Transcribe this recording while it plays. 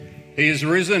He is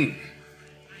risen.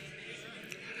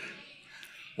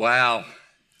 Wow.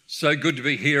 So good to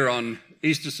be here on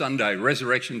Easter Sunday,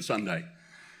 Resurrection Sunday.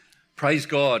 Praise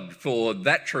God for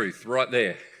that truth right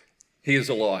there. He is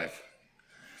alive.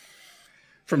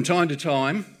 From time to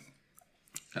time,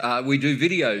 we do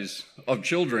videos of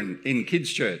children in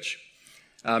kids' church.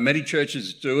 Many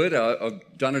churches do it.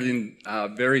 I've done it in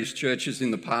various churches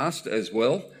in the past as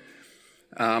well.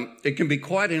 It can be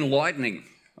quite enlightening,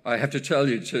 I have to tell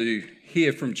you, to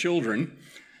hear from children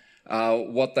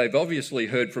what they've obviously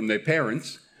heard from their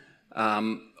parents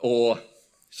or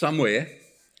somewhere.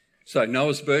 So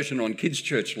Noah's version on kids'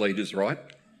 church leaders, right?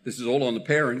 This is all on the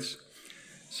parents.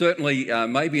 Certainly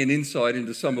maybe an insight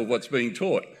into some of what's being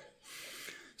taught.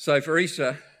 So for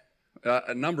Easter,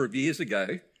 a number of years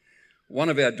ago, one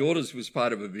of our daughters was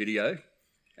part of a video,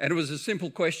 and it was a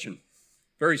simple question,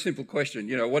 very simple question.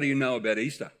 You know, what do you know about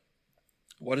Easter?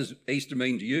 What does Easter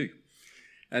mean to you?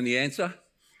 And the answer,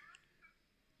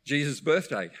 Jesus'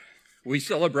 birthday. We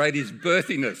celebrate his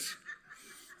birthiness.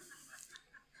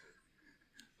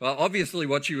 Well, obviously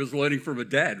what she was learning from her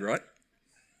dad, right?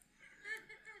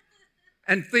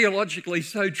 And theologically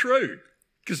so true,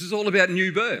 because it's all about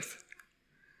new birth.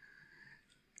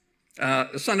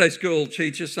 A Sunday school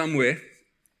teacher somewhere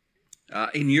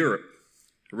in Europe,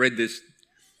 read this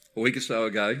a week or so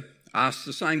ago, asked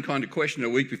the same kind of question a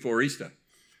week before Easter.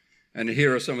 And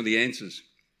here are some of the answers.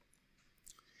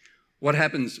 What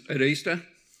happens at Easter?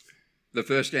 The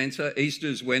first answer, Easter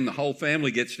is when the whole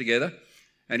family gets together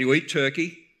and you eat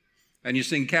turkey and you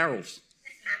sing carols.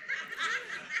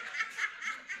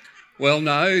 Well,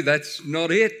 no, that's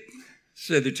not it,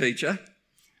 said the teacher.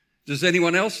 Does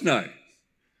anyone else know?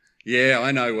 Yeah,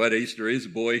 I know what Easter is,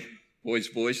 boy's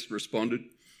voice responded.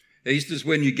 Easter's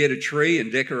when you get a tree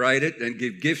and decorate it and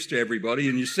give gifts to everybody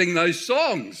and you sing those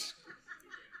songs.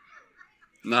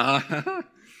 No.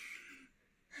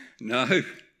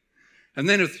 And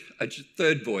then a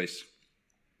third voice,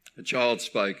 a child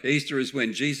spoke. Easter is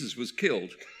when Jesus was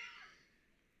killed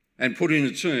and put in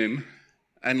a tomb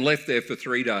and left there for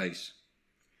 3 days.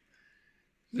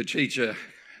 The teacher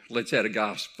lets out a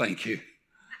gasp, thank you.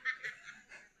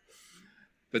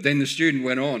 But then the student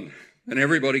went on, and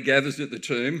everybody gathers at the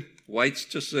tomb, waits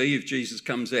to see if Jesus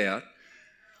comes out,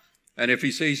 and if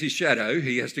he sees his shadow,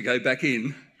 he has to go back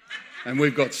in, and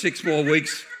we've got 6 more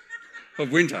weeks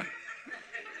of winter.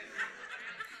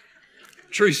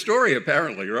 True story,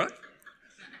 apparently, right?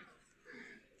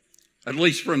 At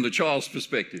least from the child's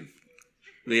perspective,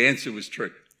 the answer was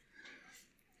true.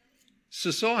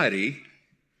 Society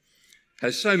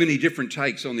has so many different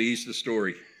takes on the Easter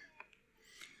story,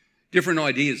 different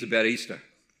ideas about Easter.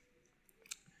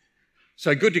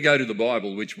 So good to go to the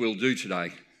Bible, which we'll do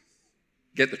today,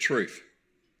 get the truth.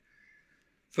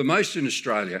 For most in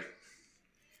Australia,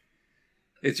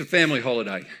 it's a family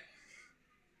holiday.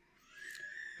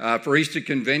 For Easter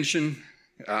convention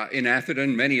in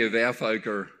Atherton, many of our folk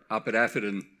are up at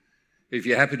Atherton. If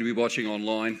you happen to be watching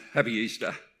online, happy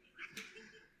Easter.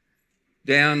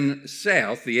 Down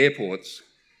south, the airports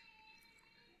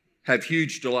have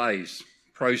huge delays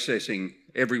processing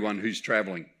everyone who's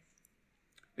travelling.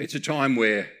 It's a time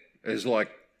where it's like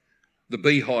the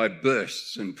beehive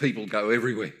bursts and people go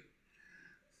everywhere.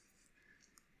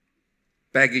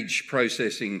 Baggage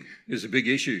processing is a big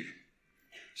issue.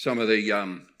 Some of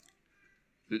the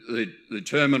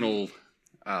terminal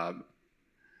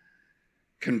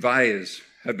conveyors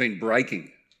have been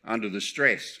breaking under the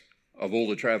stress of all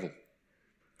the travel,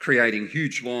 creating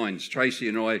huge lines. Tracy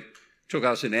and I took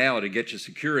us an hour to get to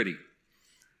security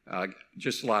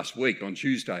just last week on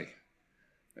Tuesday.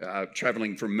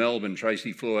 Travelling from Melbourne,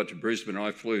 Tracy flew out to Brisbane,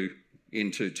 I flew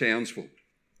into Townsville.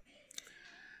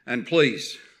 And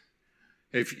please,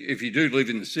 if you do live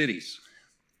in the cities,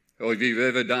 or if you've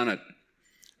ever done it,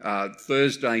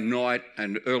 Thursday night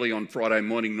and early on Friday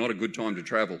morning, not a good time to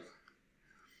travel.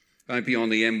 Don't be on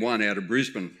the M1 out of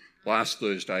Brisbane last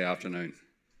Thursday afternoon.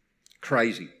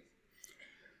 Crazy.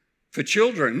 For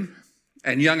children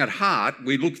and young at heart,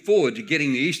 we look forward to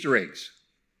getting the Easter eggs.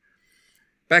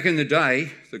 Back in the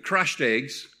day, the crushed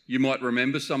eggs, you might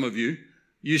remember, some of you,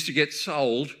 used to get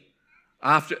sold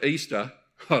after Easter.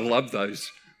 I love those,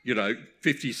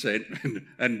 50 cent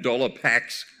and dollar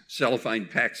packs, cellophane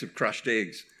packs of crushed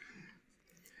eggs.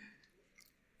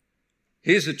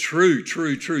 Here's a true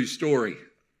story.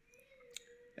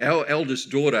 Our eldest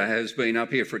daughter has been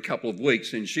up here for a couple of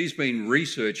weeks and she's been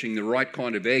researching the right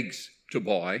kind of eggs to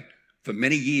buy for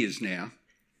many years now.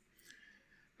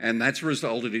 And that's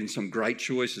resulted in some great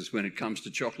choices when it comes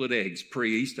to chocolate eggs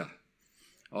pre-Easter.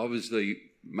 I was the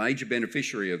major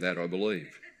beneficiary of that, I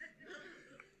believe.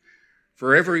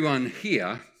 For everyone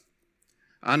here,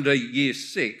 under year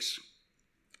 6,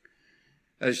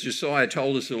 as Josiah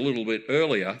told us a little bit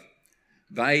earlier,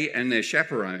 they and their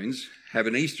chaperones have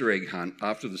an Easter egg hunt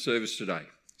after the service today.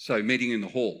 So meeting in the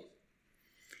hall.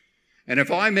 And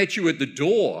if I met you at the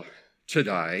door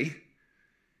today,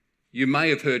 you may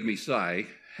have heard me say,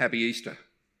 Happy Easter.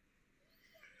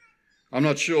 I'm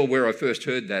not sure where I first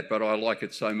heard that, but I like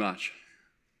it so much.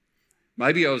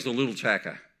 Maybe I was a little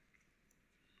tacker,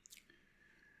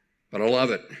 but I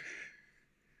love it.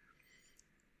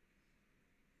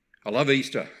 I love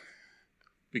Easter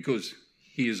because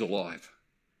he is alive.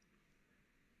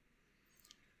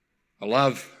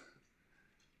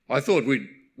 I thought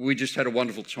we just had a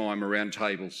wonderful time around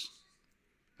tables.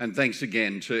 And thanks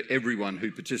again to everyone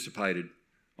who participated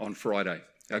on Friday.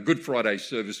 Our Good Friday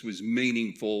service was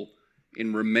meaningful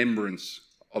in remembrance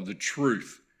of the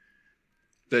truth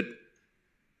that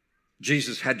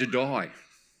Jesus had to die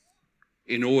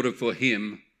in order for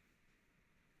him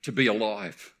to be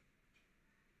alive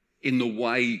in the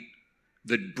way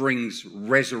that brings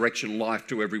resurrection life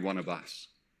to every one of us.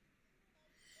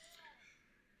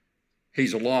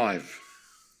 He's alive.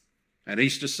 And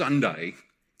Easter Sunday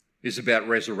is about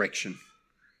resurrection.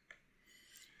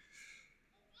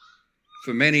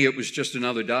 For many, it was just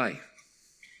another day.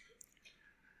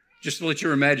 Just let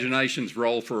your imaginations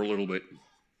roll for a little bit.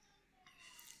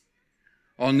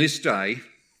 On this day,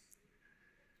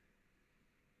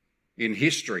 in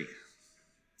history,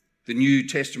 the New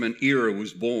Testament era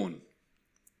was born.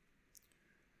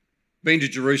 Been to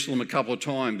Jerusalem a couple of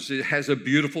times. It has a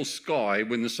beautiful sky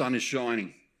when the sun is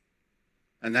shining.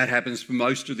 And that happens for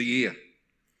most of the year.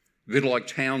 A bit like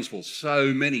Townsville,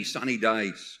 so many sunny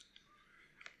days.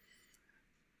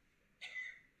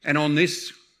 And on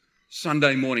this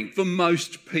Sunday morning, for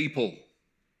most people,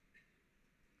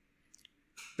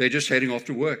 they're just heading off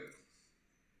to work.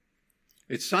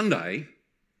 It's Sunday,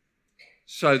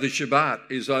 so the Shabbat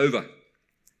is over.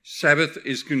 Sabbath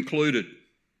is concluded.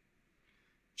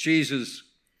 Jesus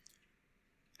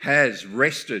has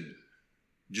rested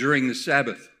during the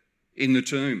Sabbath in the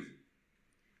tomb.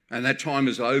 And that time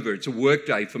is over. It's a work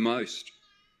day for most.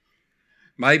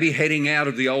 Maybe heading out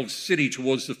of the old city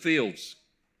towards the fields.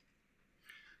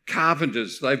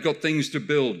 Carpenters, they've got things to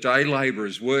build. Day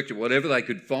labourers worked at whatever they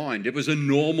could find. It was a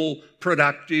normal,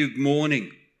 productive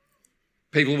morning.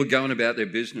 People were going about their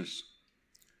business.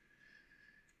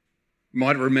 You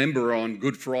might remember on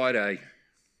Good Friday,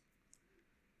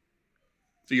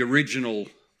 the original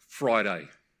Friday,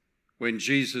 when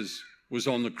Jesus was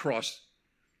on the cross,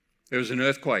 there was an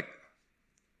earthquake.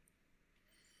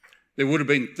 There would have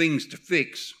been things to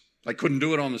fix. They couldn't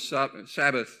do it on the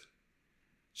Sabbath,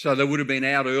 so they would have been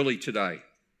out early today.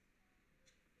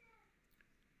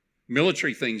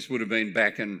 Military things would have been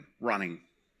back and running.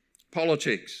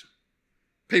 Politics.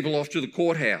 People off to the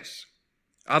courthouse.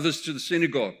 Others to the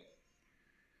synagogue.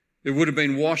 There would have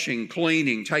been washing,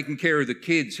 cleaning, taking care of the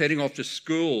kids, heading off to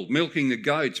school, milking the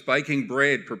goats, baking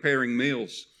bread, preparing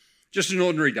meals. Just an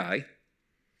ordinary day.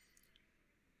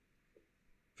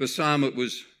 For some, it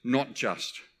was not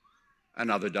just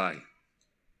another day.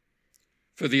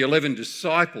 For the 11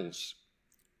 disciples,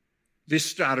 this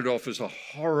started off as a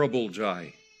horrible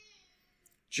day.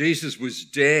 Jesus was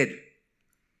dead.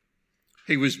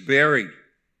 He was buried.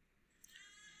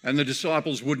 And the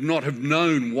disciples would not have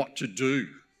known what to do.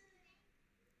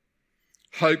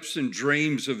 Hopes and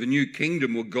dreams of a new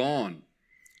kingdom were gone.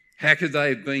 How could they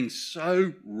have been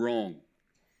so wrong?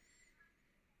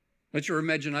 Let your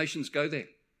imaginations go there.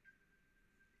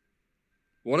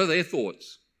 What are their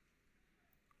thoughts?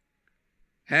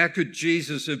 How could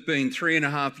Jesus have been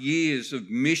 3.5 years of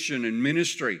mission and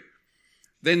ministry,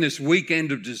 then this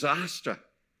weekend of disaster?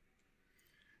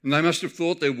 And they must have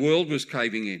thought their world was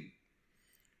caving in.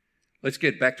 Let's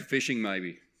get back to fishing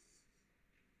maybe.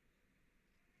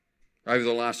 Over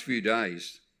the last few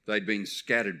days, they'd been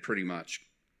scattered pretty much.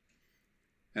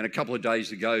 And a couple of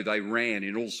days ago, they ran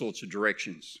in all sorts of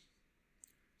directions.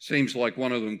 Seems like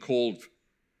one of them called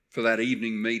for that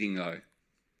evening meeting, though.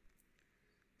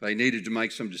 They needed to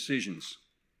make some decisions.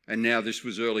 And now this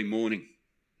was early morning.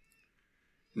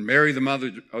 And Mary, the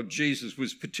mother of Jesus,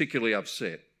 was particularly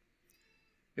upset.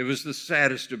 It was the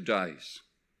saddest of days.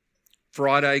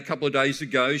 Friday, a couple of days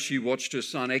ago, she watched her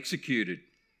son executed.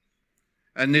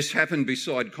 And this happened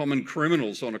beside common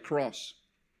criminals on a cross.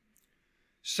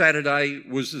 Saturday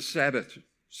was the Sabbath,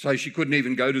 so she couldn't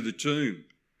even go to the tomb.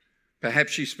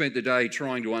 Perhaps she spent the day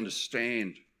trying to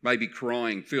understand, maybe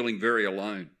crying, feeling very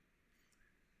alone.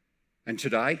 And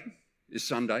today is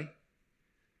Sunday.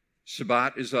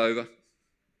 Shabbat is over.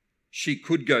 She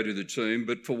could go to the tomb,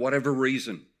 but for whatever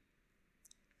reason,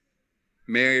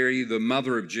 Mary, the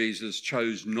mother of Jesus,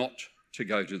 chose not to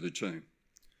go to the tomb.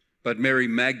 But Mary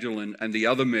Magdalene and the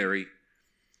other Mary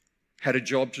had a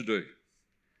job to do.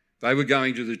 They were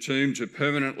going to the tomb to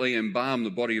permanently embalm the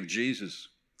body of Jesus.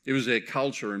 It was their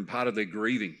culture and part of their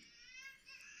grieving.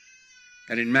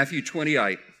 And in Matthew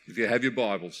 28, if you have your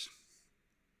Bibles,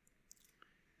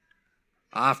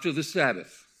 after the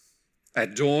Sabbath,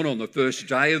 at dawn on the first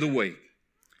day of the week,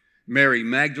 Mary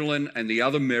Magdalene and the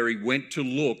other Mary went to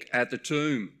look at the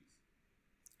tomb.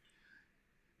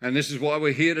 And this is why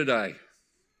we're here today.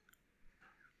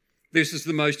 This is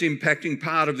the most impacting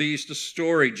part of the Easter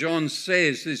story. John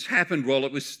says this happened while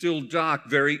it was still dark,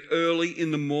 very early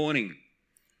in the morning.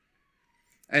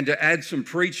 And to add some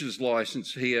preacher's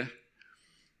license here,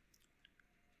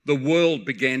 the world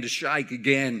began to shake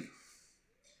again.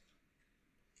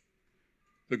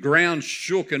 The ground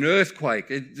shook, an earthquake.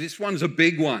 This one's a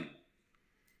big one.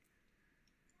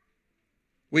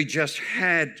 We just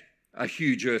had a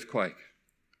huge earthquake.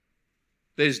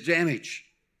 There's damage.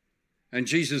 And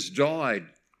Jesus died.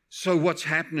 So what's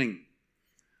happening?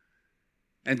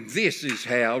 And this is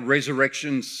how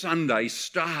Resurrection Sunday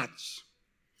starts.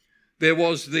 There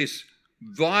was this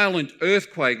violent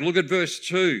earthquake. Look at verse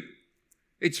 2.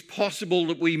 It's possible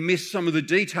that we miss some of the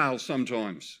details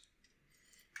sometimes.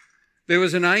 There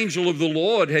was an angel of the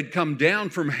Lord had come down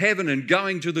from heaven and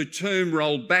going to the tomb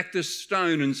rolled back the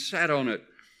stone and sat on it.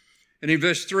 And in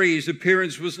verse 3, his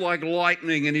appearance was like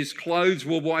lightning and his clothes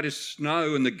were white as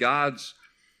snow, and the guards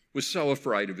were so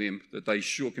afraid of him that they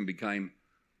shook and became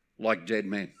like dead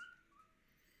men.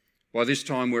 By this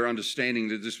time, we're understanding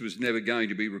that this was never going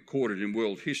to be recorded in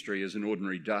world history as an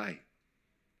ordinary day.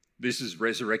 This is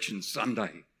Resurrection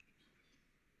Sunday.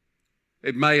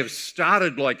 It may have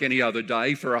started like any other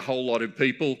day for a whole lot of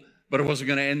people, but it wasn't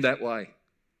going to end that way.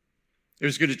 It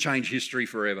was going to change history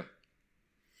forever.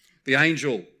 The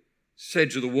angel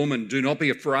said to the woman, "Do not be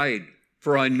afraid,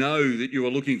 for I know that you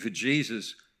are looking for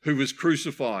Jesus who was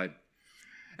crucified."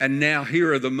 And now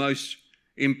here are the most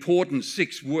important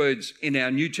 6 words in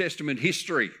our New Testament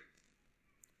history.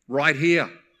 Right here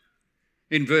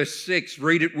in verse 6,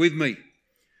 read it with me.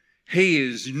 He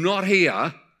is not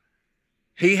here.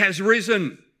 He has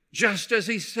risen, just as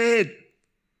he said.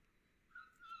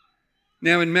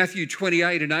 Now in Matthew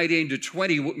 28 and 18 to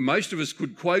 20, most of us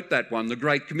could quote that one, the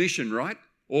Great Commission, right?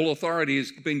 All authority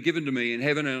has been given to me in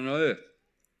heaven and on earth.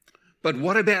 But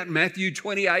what about Matthew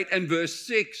 28 and verse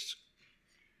 6?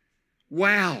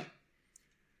 Wow.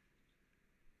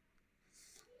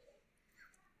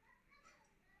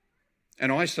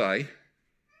 And I say,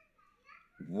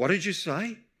 what did you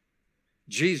say?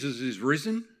 Jesus is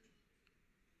risen?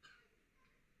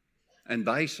 And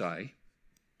they say,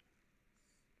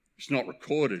 it's not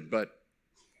recorded, but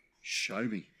show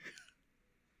me.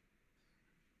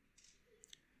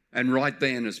 And right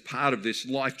then, as part of this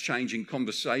life-changing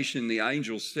conversation, the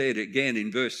angel said again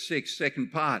in verse 6,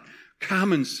 second part,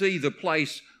 come and see the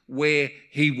place where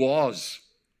he was,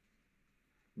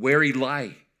 where he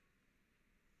lay,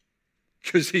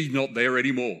 because he's not there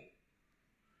anymore.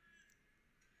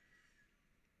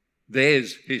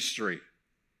 There's history.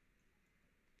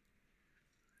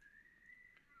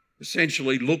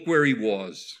 Essentially, look where he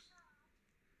was.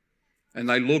 And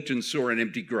they looked and saw an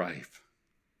empty grave.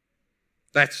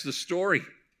 That's the story.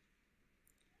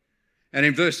 And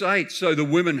in verse 8, so the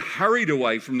women hurried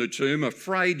away from the tomb,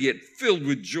 afraid yet filled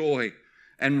with joy,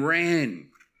 and ran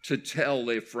to tell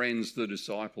their friends, the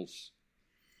disciples.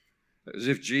 As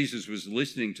if Jesus was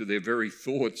listening to their very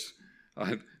thoughts.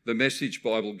 The Message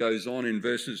Bible goes on in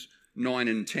verses 9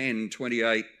 and 10,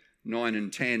 28, 9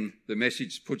 and 10. The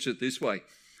Message puts it this way.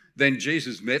 Then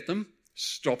Jesus met them,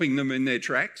 stopping them in their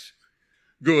tracks.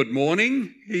 Good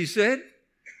morning, he said.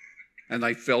 And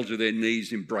they fell to their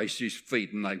knees, embraced his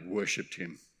feet, and they worshipped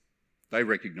him. They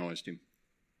recognized him.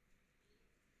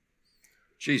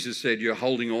 Jesus said, you're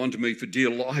holding on to me for dear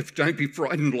life. Don't be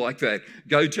frightened like that.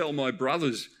 Go tell my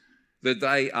brothers that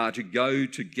they are to go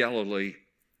to Galilee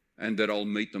and that I'll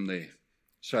meet them there.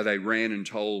 So they ran and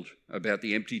told about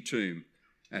the empty tomb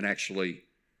and actually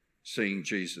seeing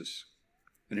Jesus.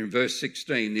 And in verse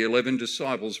 16, the 11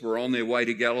 disciples were on their way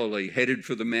to Galilee, headed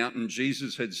for the mountain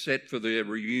Jesus had set for their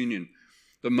reunion.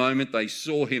 The moment they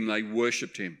saw him, they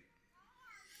worshipped him.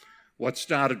 What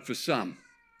started for some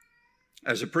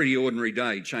as a pretty ordinary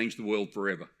day changed the world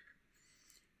forever.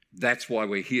 That's why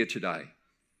we're here today.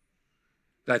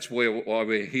 That's why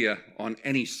we're here on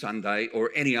any Sunday or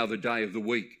any other day of the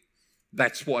week.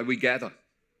 That's why we gather.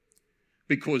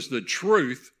 Because the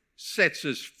truth sets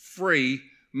us free,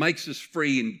 makes us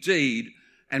free indeed,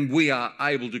 and we are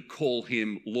able to call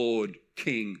him Lord,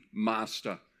 King,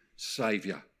 Master,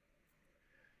 Saviour.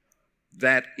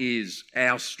 That is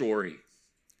our story.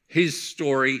 His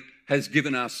story has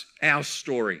given us our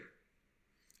story,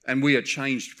 and we are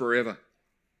changed forever.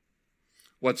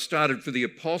 What started for the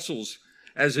apostles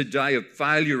as a day of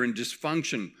failure and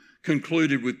dysfunction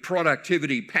concluded with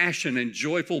productivity, passion, and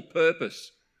joyful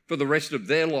purpose for the rest of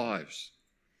their lives.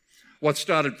 What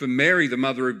started for Mary, the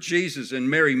mother of Jesus, and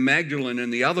Mary Magdalene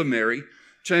and the other Mary,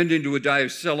 turned into a day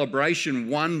of celebration,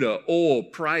 wonder, awe,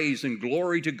 praise, and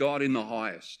glory to God in the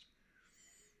highest.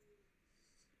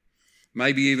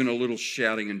 Maybe even a little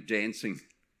shouting and dancing.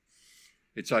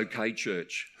 It's okay,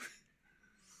 church.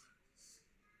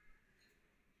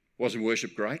 Wasn't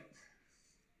worship great?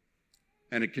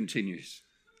 And it continues.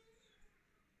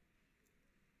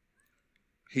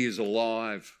 He is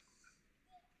alive.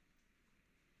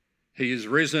 He is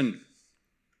risen.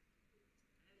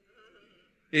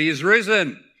 He is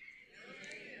risen.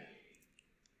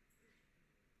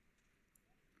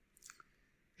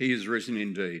 He is risen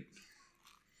indeed.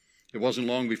 It wasn't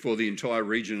long before the entire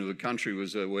region of the country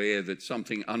was aware that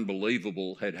something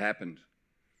unbelievable had happened.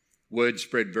 Word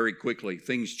spread very quickly.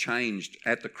 Things changed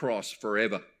at the cross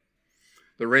forever.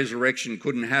 The resurrection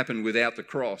couldn't happen without the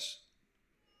cross.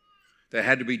 There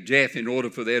had to be death in order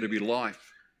for there to be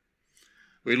life.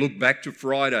 We look back to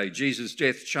Friday. Jesus'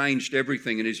 death changed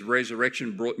everything, and his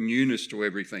resurrection brought newness to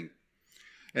everything.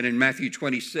 And in Matthew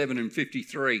 27 and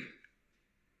 53.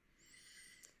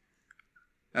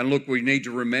 And look, we need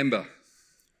to remember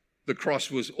the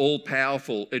cross was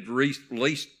all-powerful. It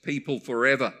released people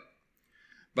forever.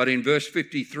 But in verse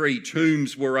 53,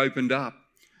 tombs were opened up.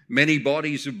 Many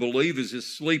bodies of believers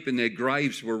asleep in their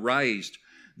graves were raised.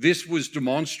 This was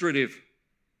demonstrative.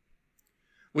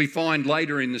 We find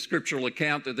later in the scriptural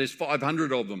account that there's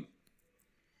 500 of them.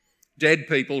 Dead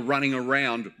people running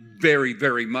around very,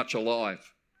 very much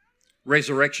alive.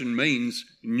 Resurrection means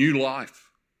new life.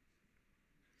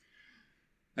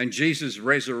 And Jesus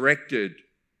resurrected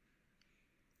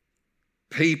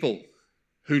people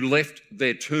who left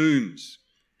their tombs,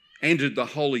 entered the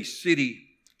holy city,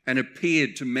 and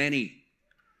appeared to many.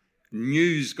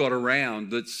 News got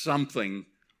around that something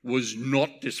was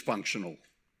not dysfunctional.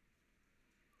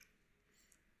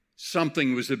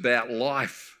 Something was about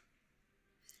life.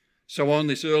 So on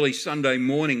this early Sunday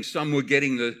morning, some were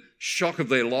getting the shock of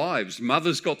their lives.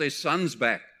 Mothers got their sons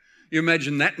back. You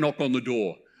imagine that knock on the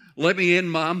door. Let me in,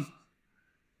 Mum.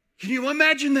 Can you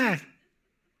imagine that?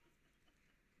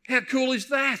 How cool is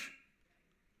that?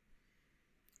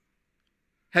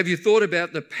 Have you thought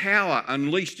about the power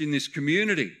unleashed in this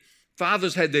community?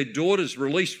 Fathers had their daughters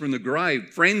released from the grave.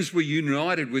 Friends were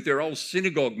united with their old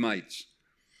synagogue mates,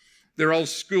 their old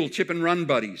school chip and run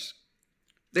buddies.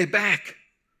 They're back.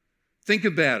 Think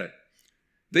about it.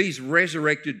 These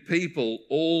resurrected people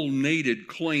all needed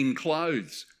clean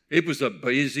clothes. It was a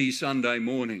busy Sunday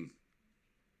morning.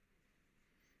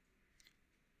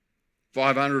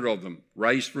 500 of them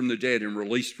raised from the dead and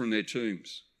released from their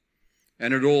tombs.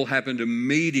 And it all happened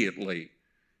immediately.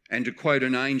 And to quote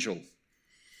an angel,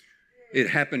 it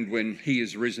happened when he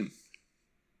is risen.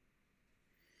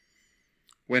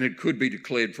 When it could be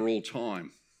declared for all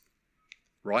time,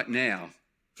 right now,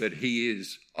 that he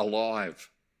is alive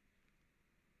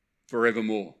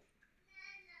forevermore.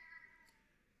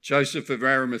 Joseph of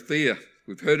Arimathea,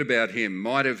 we've heard about him,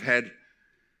 might have had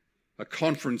a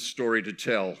conference story to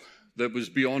tell that was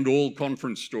beyond all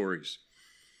conference stories.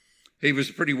 He was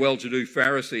a pretty well-to-do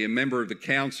Pharisee, a member of the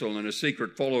council and a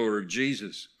secret follower of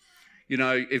Jesus. You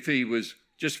know, if he was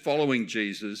just following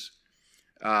Jesus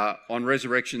on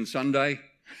Resurrection Sunday,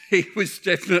 he was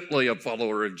definitely a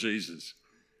follower of Jesus.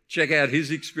 Check out his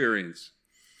experience.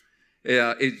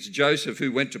 It's Joseph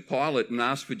who went to Pilate and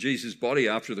asked for Jesus' body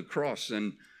after the cross,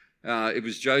 and it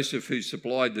was Joseph who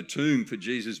supplied the tomb for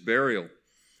Jesus' burial.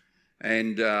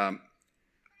 And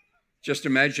just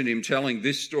imagine him telling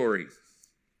this story.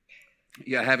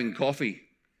 You're having coffee,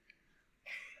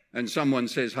 and someone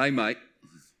says, "Hey, mate,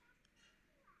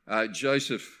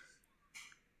 Joseph,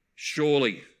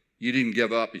 surely you didn't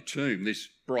give up your tomb, this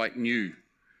bright new,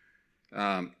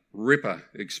 ripper,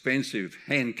 expensive,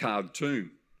 hand-carved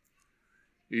tomb.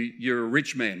 You're a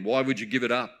rich man. Why would you give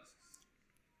it up?"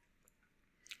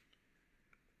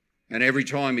 And every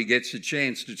time he gets a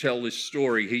chance to tell this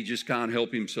story, he just can't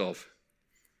help himself.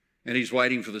 And he's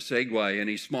waiting for the segue, and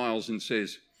he smiles and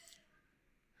says,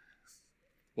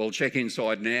 "Well, check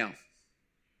inside now.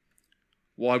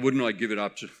 Why wouldn't I give it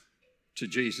up to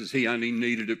Jesus? He only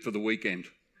needed it for the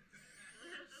weekend."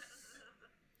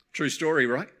 True story,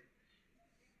 right?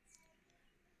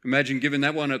 Imagine giving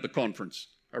that one at the conference,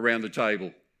 around the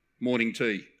table, morning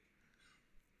tea.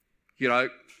 You know,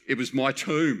 it was my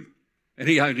tomb, and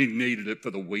he only needed it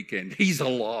for the weekend. He's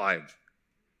alive.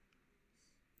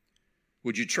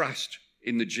 Would you trust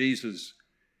in the Jesus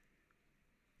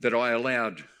that I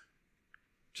allowed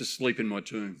to sleep in my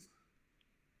tomb?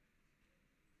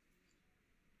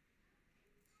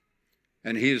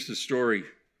 And here's the story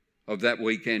of that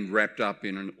weekend wrapped up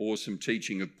in an awesome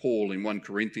teaching of Paul in 1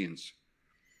 Corinthians.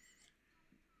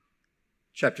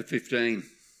 Chapter 15.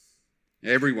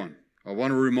 Everyone, I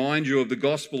want to remind you of the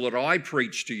gospel that I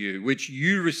preached to you, which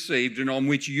you received and on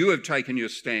which you have taken your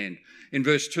stand. In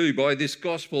verse 2, by this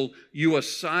gospel you are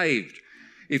saved,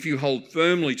 if you hold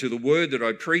firmly to the word that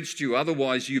I preached to you.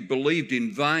 Otherwise you believed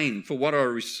in vain. For what I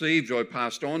received I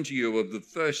passed on to you of the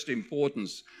first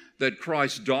importance, that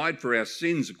Christ died for our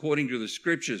sins according to the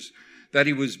Scriptures, that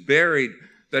he was buried,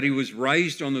 that he was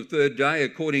raised on the third day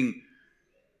according...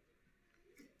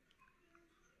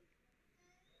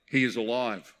 He is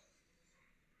alive.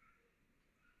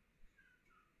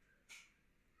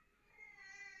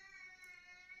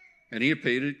 And he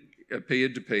appeared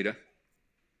to Peter.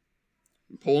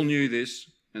 And Paul knew this,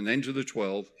 and then to the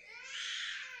 12.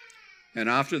 And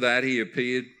after that he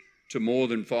appeared to more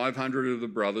than 500 of the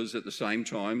brothers at the same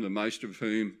time, the most of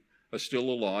whom are still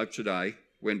alive today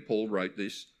when Paul wrote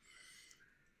this.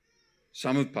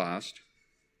 Some have passed.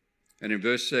 And in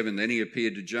verse 7, then he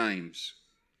appeared to James,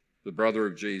 the brother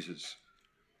of Jesus,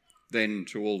 then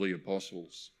to all the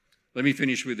apostles. Let me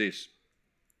finish with this.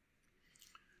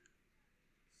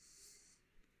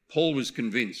 Paul was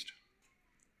convinced.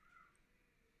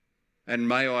 And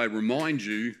may I remind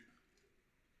you,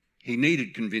 he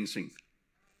needed convincing.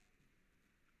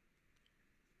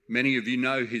 Many of you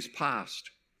know his past.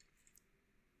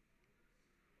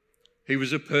 He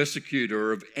was a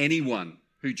persecutor of anyone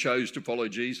who chose to follow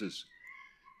Jesus.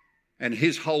 And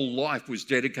his whole life was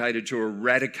dedicated to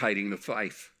eradicating the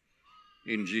faith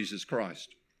in Jesus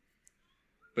Christ.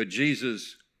 But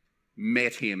Jesus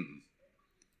met him.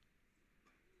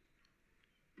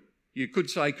 You could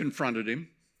say confronted him.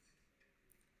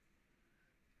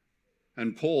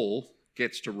 And Paul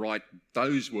gets to write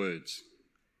those words.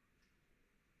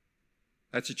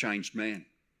 That's a changed man.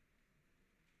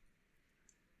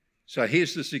 So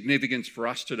here's the significance for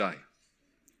us today.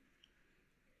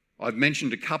 I've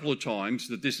mentioned a couple of times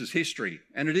that this is history,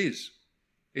 and it is.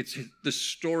 It's the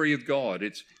story of God.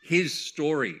 It's his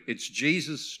story. It's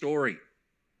Jesus' story.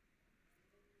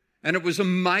 And it was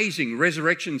amazing.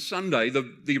 Resurrection Sunday,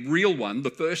 the real one,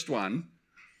 the first one,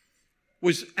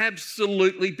 was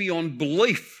absolutely beyond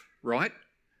belief, right?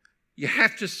 You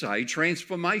have to say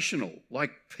transformational.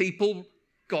 Like people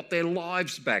got their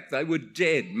lives back. They were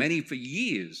dead, many for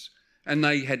years, and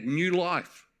they had new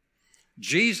life.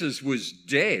 Jesus was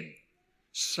dead,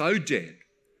 so dead,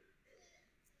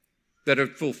 that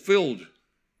it fulfilled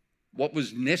what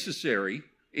was necessary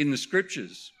in the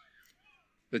Scriptures.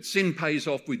 That sin pays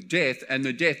off with death, and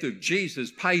the death of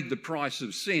Jesus paid the price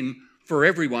of sin for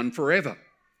everyone forever.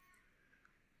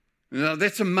 Now,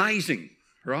 that's amazing,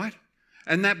 right?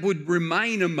 And that would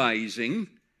remain amazing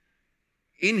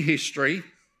in history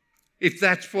if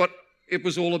that's what it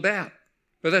was all about.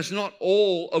 But that's not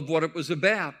all of what it was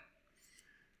about.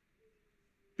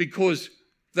 Because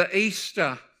the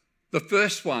Easter, the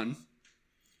first one,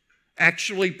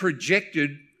 actually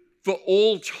projected for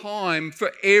all time,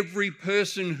 for every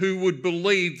person who would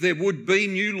believe there would be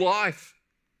new life.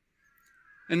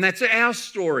 And that's our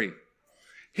story.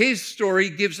 His story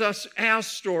gives us our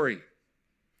story.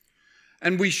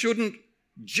 And we should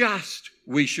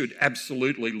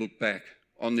absolutely look back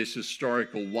on this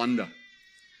historical wonder.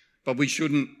 But we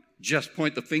shouldn't just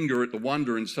point the finger at the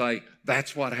wonder and say,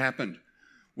 that's what happened.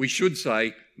 We should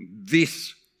say,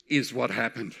 this is what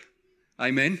happened.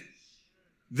 Amen?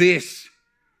 This,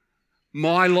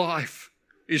 my life,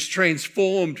 is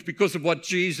transformed because of what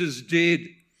Jesus did.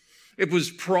 It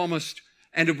was promised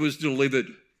and it was delivered.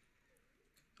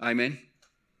 Amen?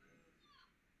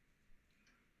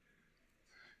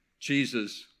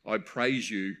 Jesus, I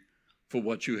praise you for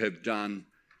what you have done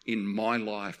in my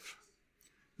life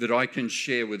that I can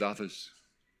share with others.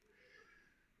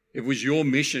 It was your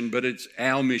mission, but it's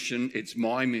our mission, it's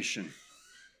my mission.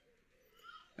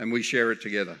 And we share it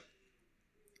together.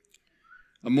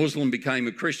 A Muslim became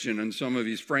a Christian, and some of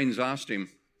his friends asked him,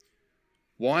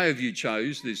 why have you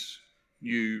chose this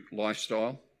new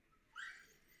lifestyle?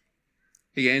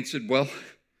 He answered, well,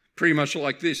 pretty much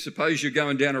like this. Suppose you're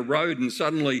going down a road and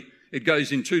suddenly it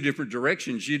goes in two different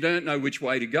directions. You don't know which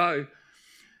way to go.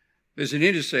 There's an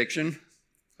intersection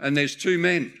and there's two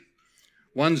men.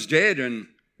 One's dead and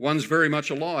one's very much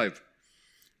alive.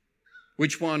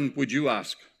 Which one would you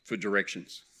ask for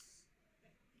directions?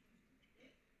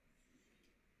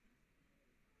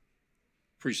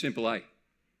 Pretty simple, eh?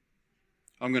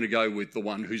 I'm going to go with the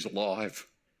one who's alive.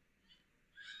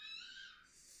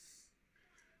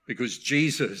 because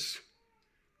Jesus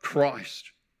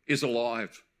Christ is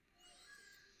alive.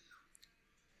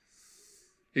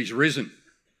 He's risen.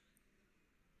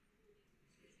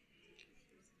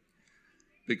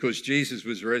 Because Jesus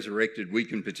was resurrected, we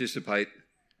can participate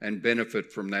and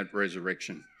benefit from that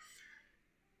resurrection.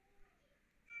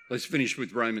 Let's finish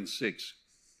with Romans 6,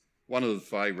 one of the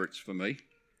favourites for me.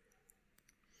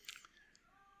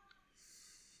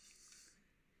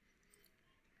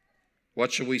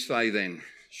 What shall we say then?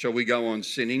 Shall we go on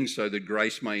sinning so that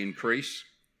grace may increase?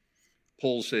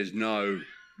 Paul says, no,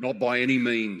 not by any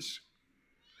means.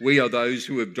 We are those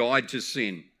who have died to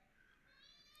sin.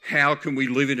 How can we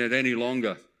live in it any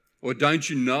longer? Or don't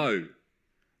you know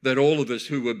that all of us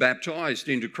who were baptised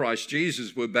into Christ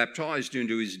Jesus were baptised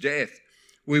into his death?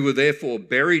 We were therefore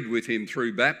buried with him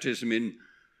through baptism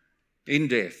in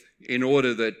death, in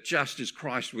order that just as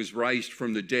Christ was raised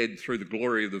from the dead through the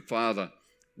glory of the Father,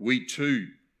 we too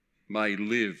may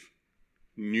live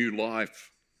new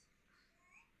life.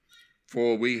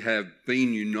 For we have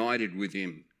been united with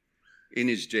him in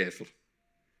his death.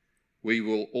 We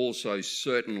will also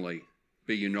certainly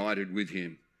be united with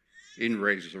him in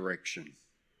resurrection.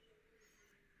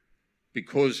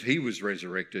 Because he was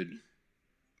resurrected,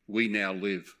 we now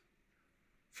live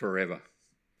forever.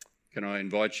 Can I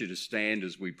invite you to stand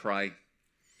as we pray?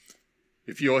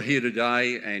 If you're here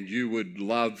today and you would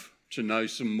love to know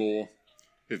some more,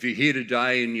 if you're here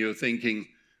today and you're thinking,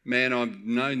 man, I've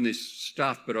known this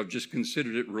stuff, but I've just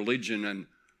considered it religion, and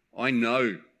I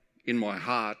know in my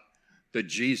heart that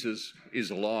Jesus is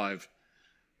alive,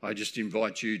 I just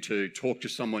invite you to talk to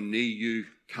someone near you,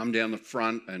 come down the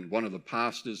front, and one of the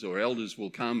pastors or elders will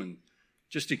come and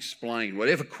just explain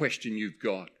whatever question you've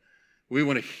got. We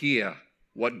want to hear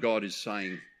what God is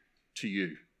saying to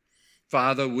you.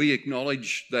 Father, we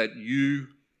acknowledge that you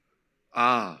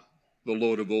are the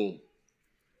Lord of all,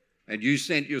 and you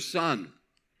sent your Son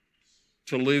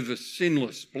to live a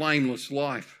sinless, blameless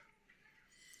life.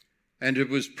 And it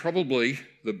was probably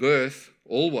the birth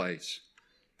always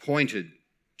pointed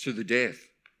to the death,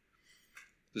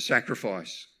 the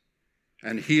sacrifice.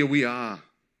 And here we are,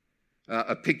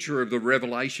 a picture of the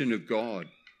revelation of God,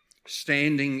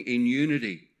 standing in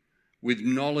unity with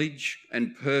knowledge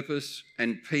and purpose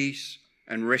and peace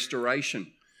and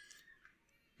restoration,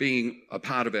 being a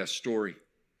part of our story.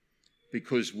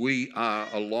 Because we are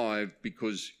alive,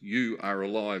 because you are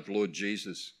alive, Lord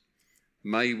Jesus.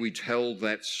 May we tell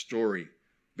that story,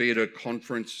 be it a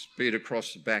conference, be it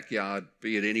across the backyard,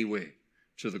 be it anywhere,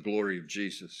 to the glory of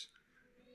Jesus.